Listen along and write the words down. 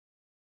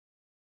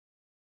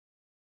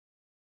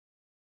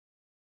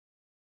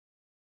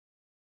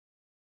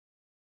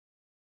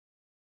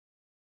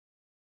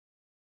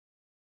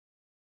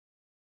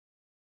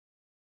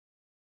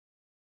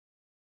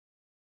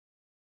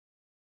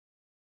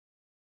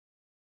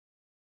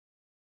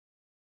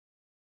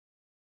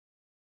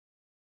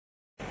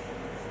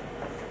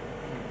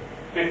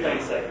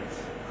15 seconds.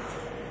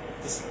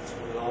 It's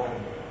too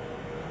long.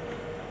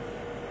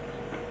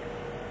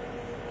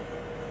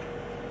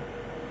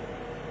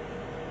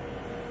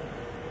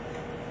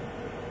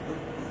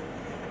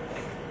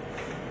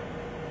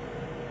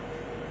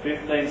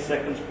 Fifteen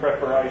seconds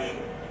preparation.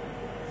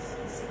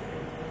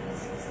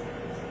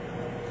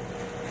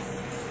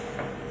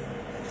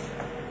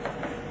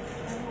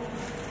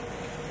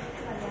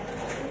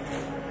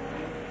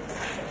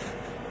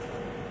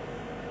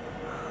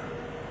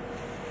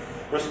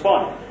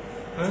 Respond.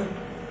 Huh?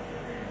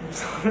 I'm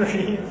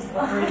sorry.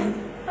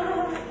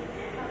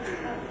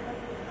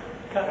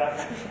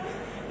 Cut.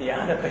 The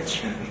other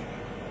question.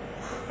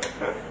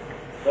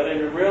 But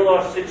in a real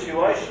life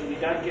situation, you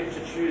don't get to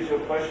choose your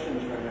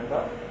questions,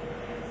 remember?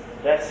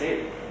 That's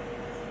it.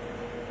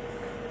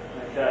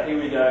 Okay, here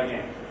we go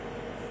again.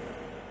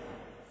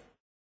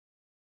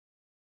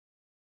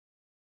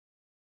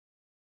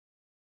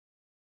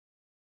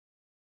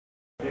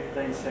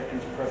 Fifteen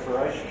seconds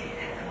preparation.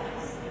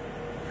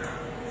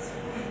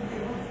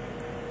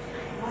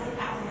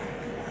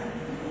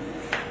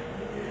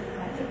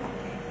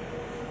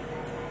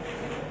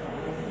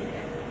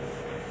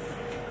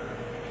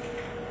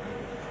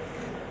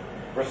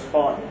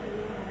 Respond.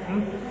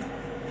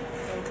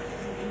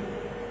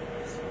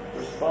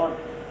 Respond.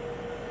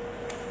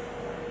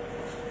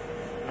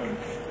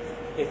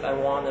 If I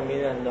won $1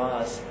 million,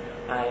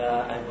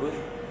 I would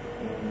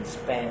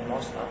spend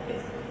most of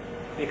it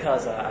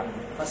because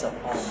first of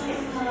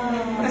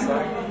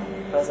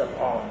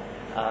all,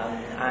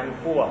 I'm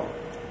poor,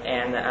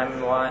 and I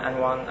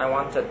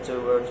want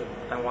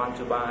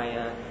to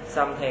buy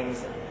some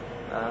things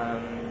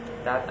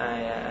that I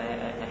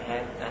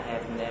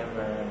have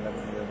never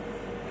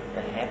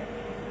had.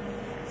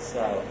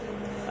 So.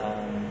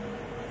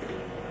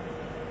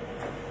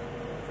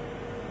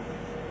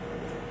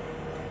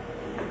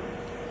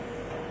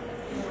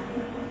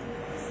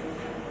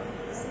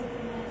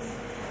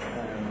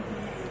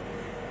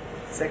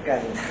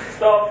 Second.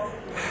 Stop.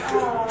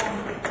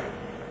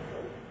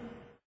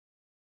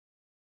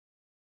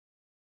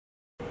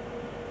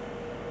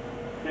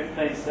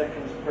 15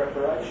 seconds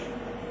preparation.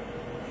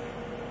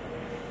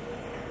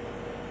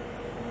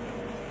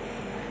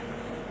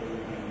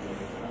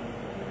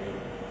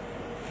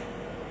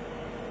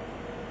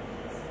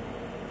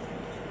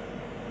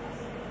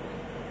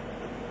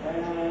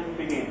 And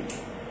begin.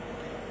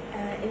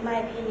 In my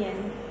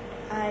opinion,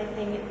 I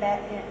think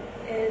that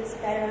it's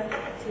better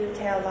to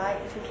tell a lie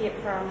to keep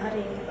from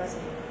hurting the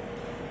person.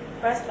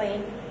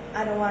 Firstly,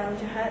 I don't want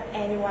to hurt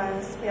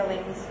anyone's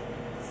feelings.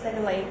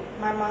 Secondly,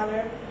 my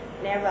mother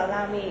never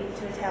allowed me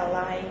to tell a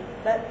lie.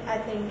 But I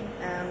think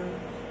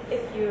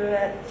if you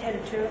tell the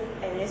truth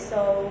and it's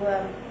so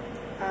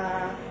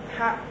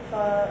hard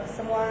for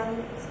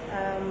someone's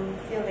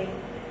feeling,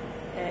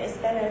 it's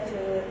better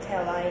to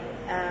tell a lie.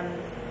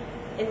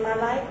 In my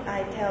life,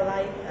 I tell a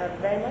lie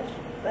very much,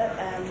 but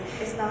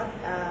it's not.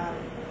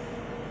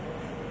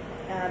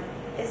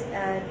 It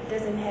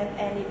doesn't have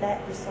any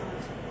bad result.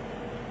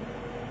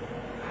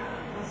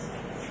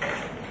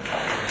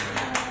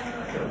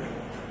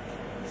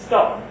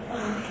 Stop.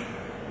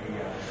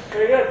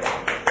 Very good.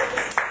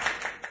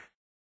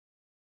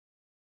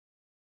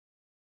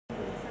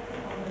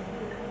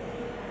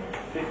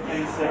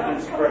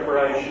 Seconds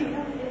preparation.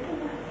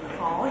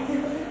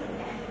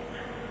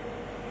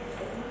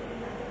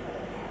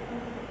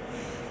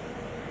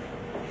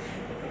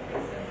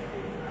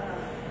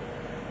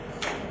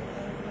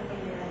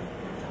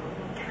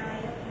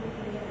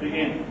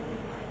 Begin.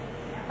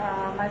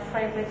 My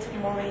favorite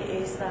movie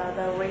is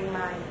The Ring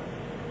Mine.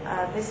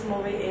 This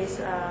movie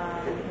is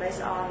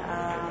based on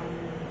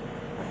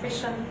a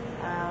fiction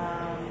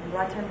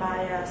written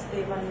by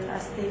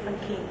Stephen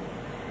King.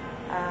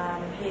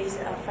 He's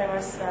a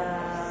famous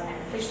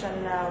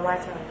fiction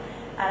writer.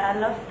 And I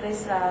love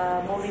this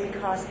movie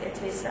because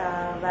it is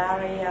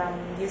very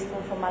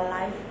useful for my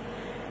life.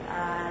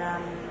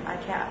 I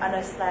can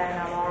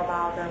understand more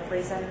about the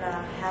prison.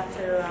 How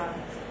to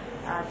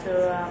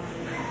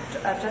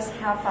just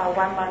have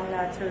 1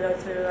 month to go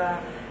to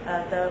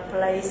the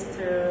place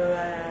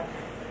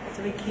to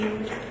be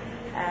killed,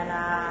 and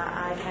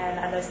I can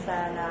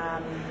understand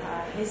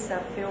his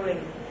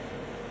feeling.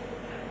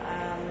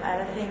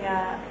 And I think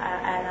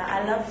and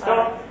I love.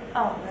 Stop.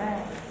 Oh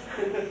man.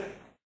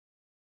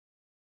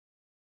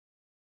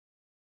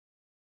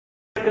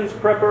 Seconds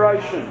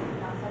preparation.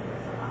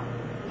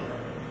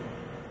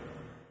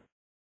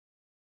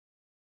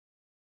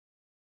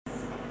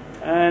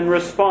 And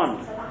respond.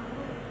 In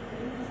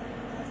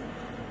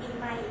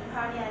my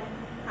opinion,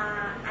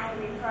 I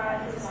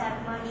prefer to save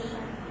money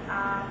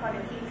for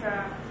the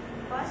future.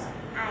 First,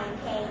 I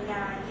can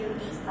use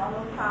this for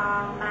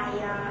my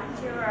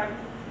children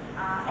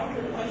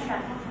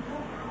education.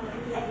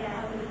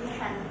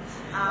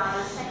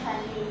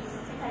 Secondly,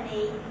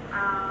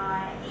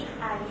 if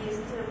I use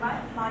too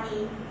much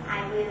money, I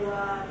will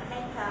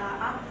take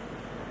off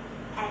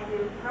and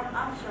will drop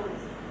off soon.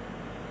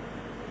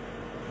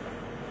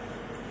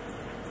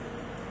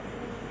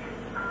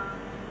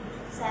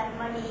 Save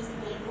money is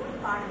good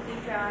for the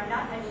future,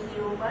 not only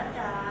you but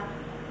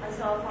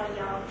also for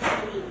your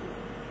family.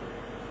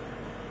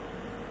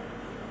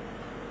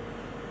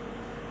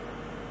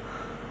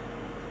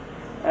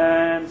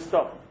 And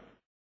stop.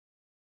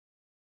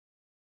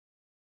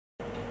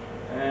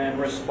 And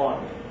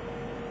respond.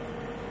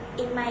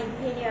 In my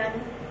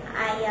opinion,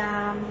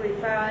 I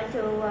prefer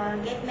to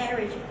get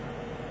married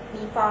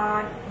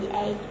before the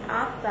age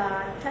of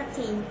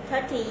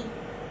 30.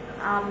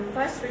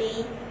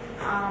 Firstly,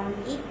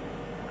 if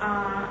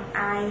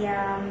I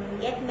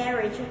get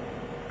married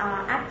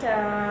after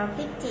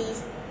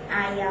 50s,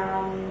 I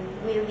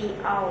will be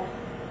old,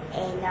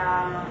 and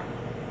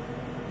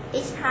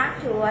it's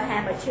hard to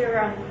have a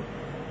children.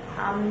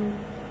 On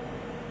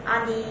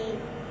the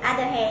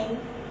other hand,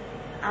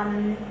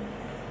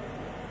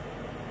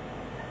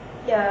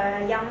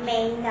 the young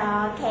men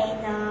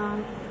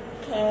can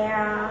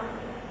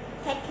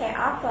take care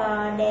of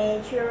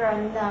their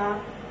children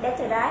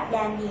better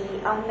than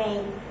the old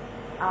men.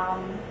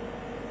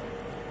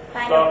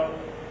 Stop.